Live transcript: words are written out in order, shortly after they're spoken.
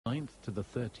9th to the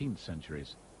 13th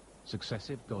centuries,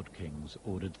 successive god kings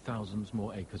ordered thousands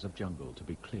more acres of jungle to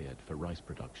be cleared for rice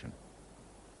production.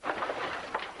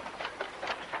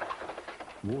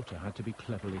 Water had to be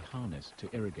cleverly harnessed to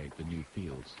irrigate the new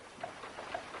fields.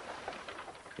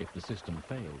 If the system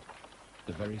failed,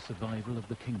 the very survival of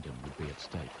the kingdom would be at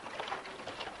stake.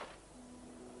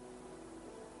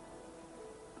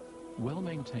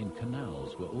 Well-maintained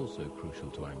canals were also crucial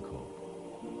to Angkor.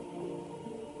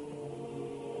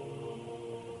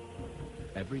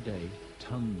 Every day,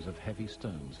 tons of heavy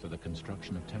stones for the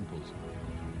construction of temples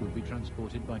would be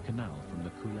transported by canal from the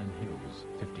Kulen Hills,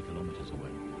 50 kilometers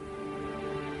away.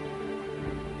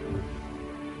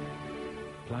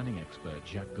 Planning expert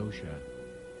Jacques Gaucher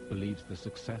believes the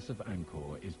success of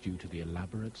Angkor is due to the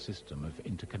elaborate system of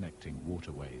interconnecting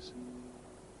waterways.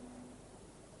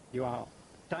 You have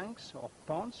tanks or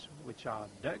ponds which are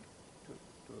dug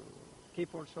to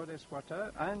keep also this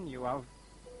water, and you have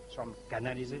some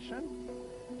canalization.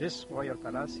 This royal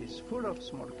palace is full of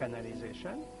small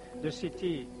canalization. The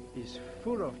city is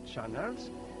full of channels,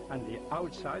 and the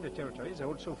outside, the territory, is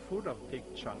also full of big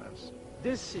channels.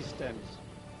 These systems,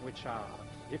 which are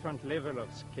different level of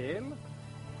scale,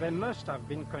 they must have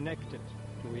been connected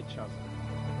to each other.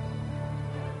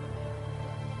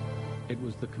 It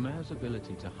was the Khmer's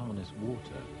ability to harness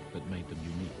water that made them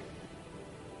unique.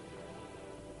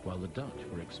 While the Dutch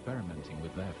were experimenting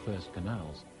with their first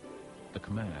canals, the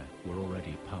Khmer were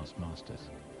already past masters.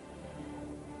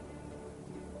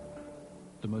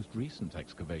 The most recent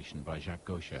excavation by Jacques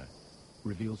Gaucher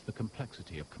reveals the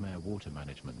complexity of Khmer water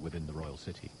management within the royal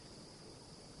city.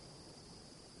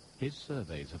 His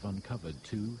surveys have uncovered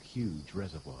two huge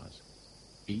reservoirs,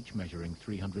 each measuring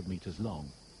 300 meters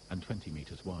long and 20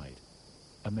 meters wide.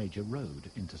 A major road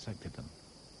intersected them.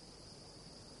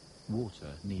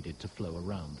 Water needed to flow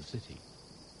around the city.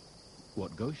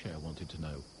 What Gaucher wanted to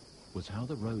know was how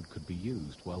the road could be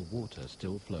used while water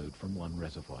still flowed from one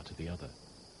reservoir to the other.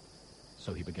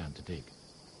 So he began to dig.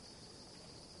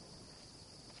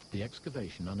 The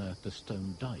excavation unearthed a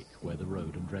stone dike where the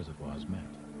road and reservoirs met.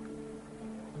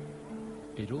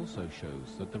 It also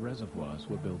shows that the reservoirs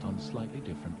were built on slightly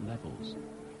different levels.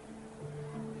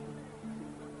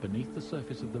 Beneath the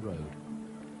surface of the road,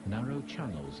 narrow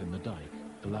channels in the dike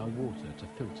allow water to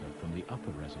filter from the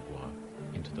upper reservoir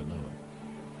into the lower.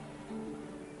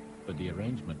 But the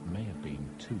arrangement may have been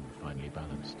too finely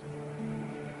balanced.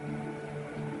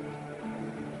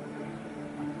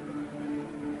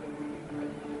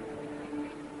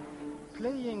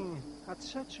 Playing at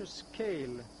such a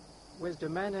scale with the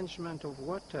management of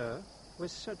water,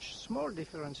 with such small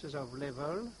differences of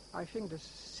level, I think the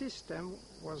system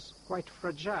was quite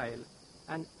fragile.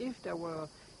 And if there were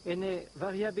any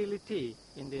variability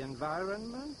in the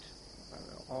environment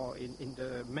or in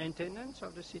the maintenance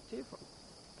of the city, for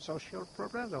social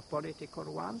problems or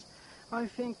political ones, I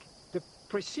think the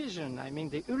precision, I mean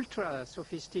the ultra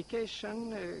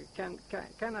sophistication can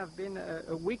have been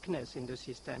a weakness in the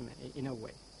system in a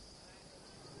way.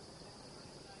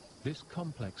 This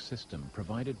complex system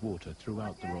provided water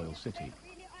throughout the royal city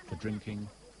for drinking,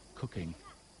 cooking,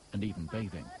 and even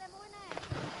bathing.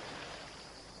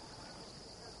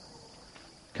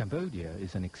 Cambodia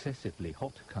is an excessively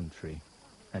hot country,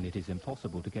 and it is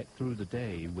impossible to get through the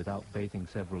day without bathing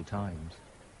several times.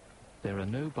 There are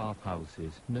no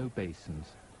bathhouses, no basins.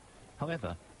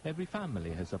 However, every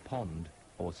family has a pond,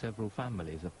 or several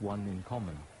families have one in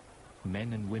common.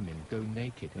 Men and women go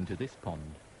naked into this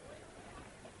pond.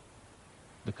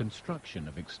 The construction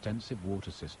of extensive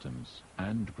water systems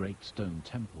and great stone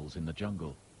temples in the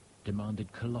jungle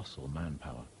demanded colossal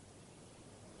manpower.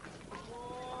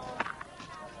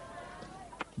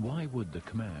 Why would the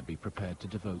Khmer be prepared to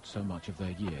devote so much of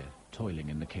their year toiling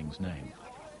in the king's name?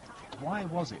 Why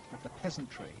was it that the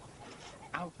peasantry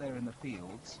out there in the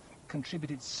fields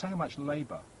contributed so much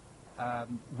labour,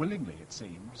 willingly it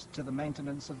seems, to the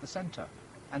maintenance of the centre?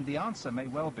 And the answer may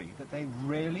well be that they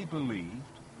really believed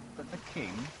that the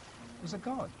king was a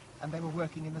god, and they were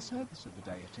working in the service of the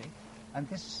deity, and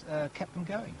this kept them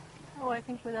going. Oh, I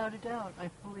think without a doubt, I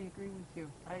fully agree with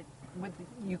you.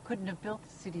 You couldn't have built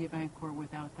the city of Angkor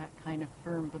without that kind of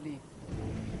firm belief.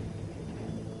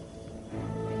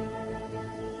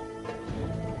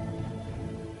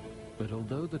 But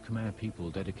although the Khmer people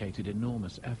dedicated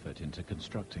enormous effort into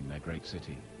constructing their great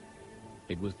city,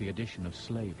 it was the addition of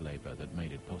slave labor that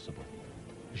made it possible.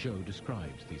 Zhou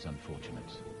describes these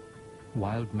unfortunates.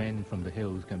 Wild men from the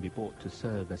hills can be bought to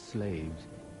serve as slaves.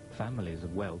 Families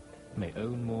of wealth may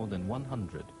own more than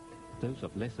 100. Those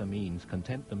of lesser means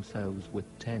content themselves with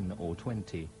 10 or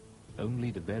 20.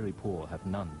 Only the very poor have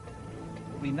none.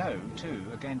 We know, too,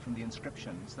 again from the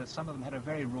inscriptions, that some of them had a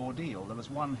very raw deal. There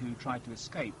was one who tried to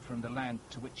escape from the land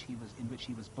in which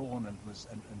he was born and was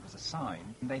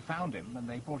assigned. And they found him, and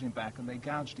they brought him back, and they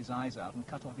gouged his eyes out and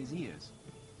cut off his ears.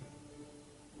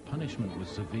 Punishment was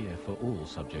severe for all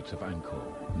subjects of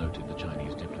Angkor, noted the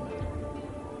Chinese diplomat.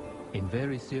 In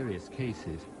very serious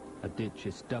cases, a ditch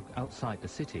is dug outside the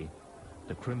city,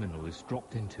 the criminal is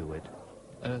dropped into it,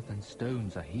 earth and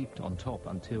stones are heaped on top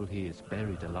until he is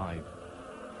buried alive.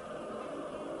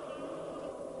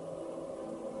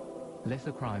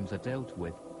 Lesser crimes are dealt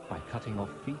with by cutting off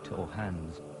feet or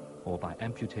hands, or by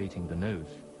amputating the nose.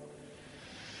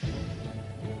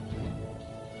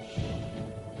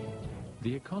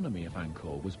 The economy of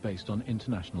Angkor was based on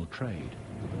international trade.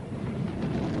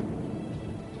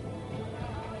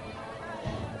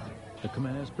 The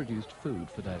Khmers produced food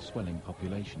for their swelling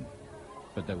population,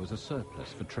 but there was a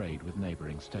surplus for trade with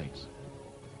neighboring states.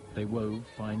 They wove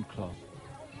fine cloth,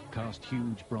 cast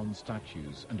huge bronze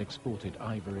statues, and exported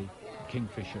ivory,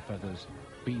 kingfisher feathers,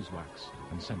 beeswax,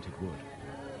 and scented wood.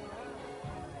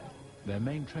 Their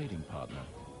main trading partner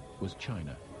was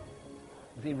China.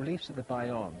 The reliefs of the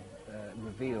Bayonne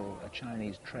reveal a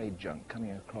Chinese trade junk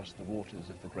coming across the waters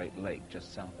of the Great Lake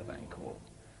just south of Angkor.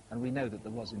 And we know that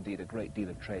there was indeed a great deal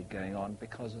of trade going on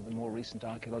because of the more recent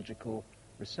archaeological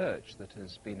research that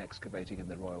has been excavating in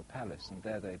the Royal Palace, and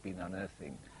there they've been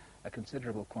unearthing a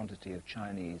considerable quantity of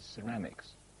Chinese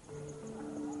ceramics.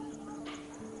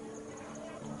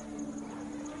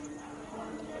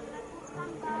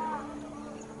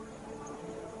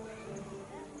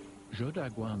 Zhou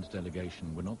Daguan's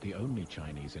delegation were not the only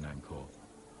Chinese in Angkor.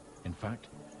 In fact,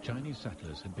 Chinese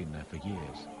settlers had been there for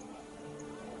years.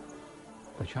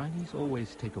 The Chinese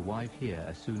always take a wife here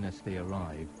as soon as they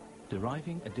arrive,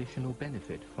 deriving additional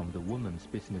benefit from the woman's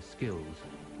business skills.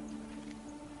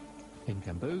 In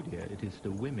Cambodia, it is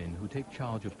the women who take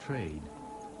charge of trade.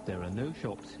 There are no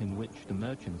shops in which the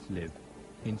merchants live.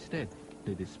 Instead,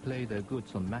 they display their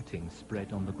goods on matting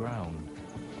spread on the ground.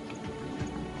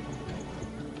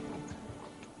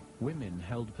 Women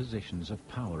held positions of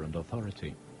power and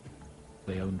authority.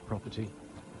 They owned property,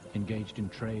 engaged in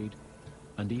trade,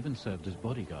 and even served as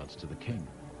bodyguards to the king.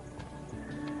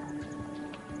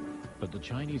 But the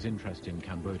Chinese interest in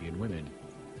Cambodian women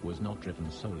was not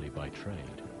driven solely by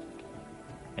trade.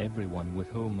 Everyone with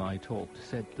whom I talked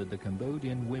said that the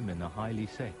Cambodian women are highly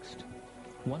sexed.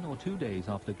 1 or 2 days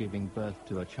after giving birth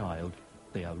to a child,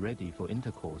 they are ready for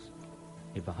intercourse.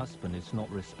 If a husband is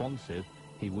not responsive,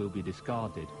 he will be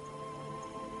discarded.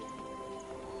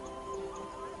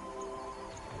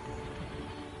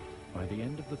 By the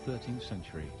end of the 13th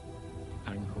century,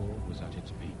 Angkor was at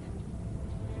its peak.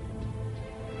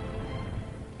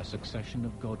 A succession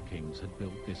of god-kings had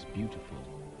built this beautiful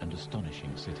and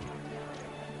astonishing city.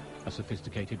 A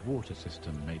sophisticated water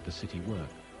system made the city work,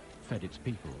 fed its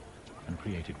people, and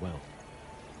created wealth.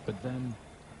 But then,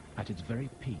 at its very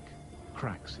peak,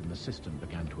 cracks in the system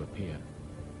began to appear.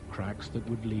 Cracks that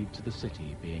would lead to the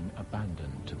city being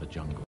abandoned to the jungle.